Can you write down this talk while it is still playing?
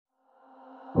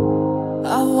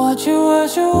I watch you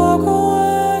as you walk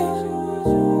away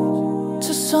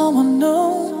to someone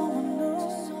new.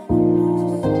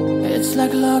 It's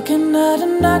like looking at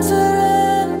an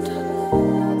accident,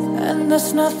 and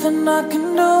there's nothing I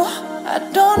can do. I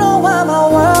don't know why my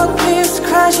world keeps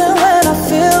crashing when I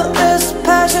feel this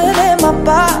passion in my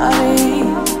body.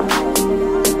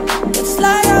 It's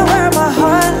like I wear my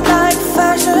heart like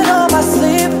fashion on my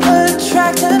sleeve,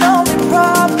 attracting only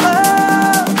problems.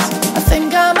 I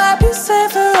think I might be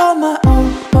safer on my own.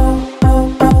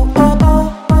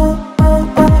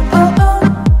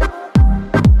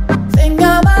 Think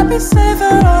I might be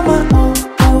safer on my own.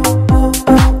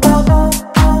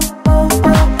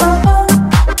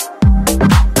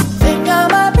 Think I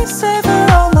might be safer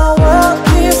on my world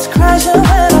keeps crashing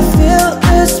when I feel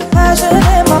this passion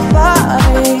in my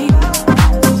body.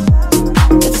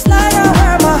 It's like I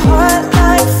wear my heart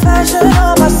like fashion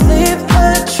on my sleeve,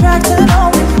 attracting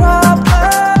only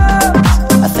problems.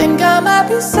 I think I might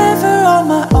be safer on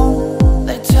my own.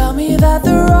 They tell me that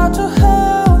the road to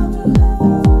hell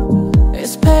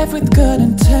is paved with good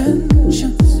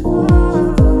intentions.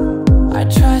 I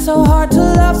try so hard to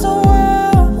love so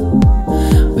well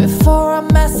before I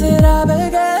mess it up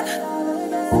again.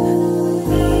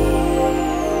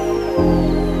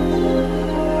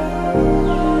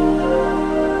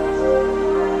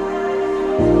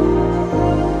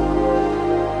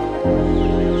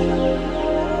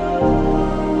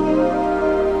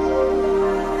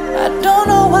 I don't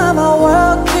know why my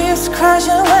world keeps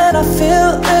crashing when I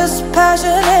feel this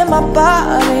passion in my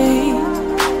body.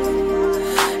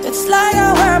 It's like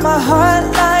I wear my heart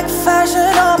like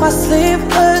fashion on my sleeve,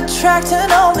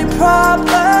 attracting only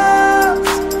problems.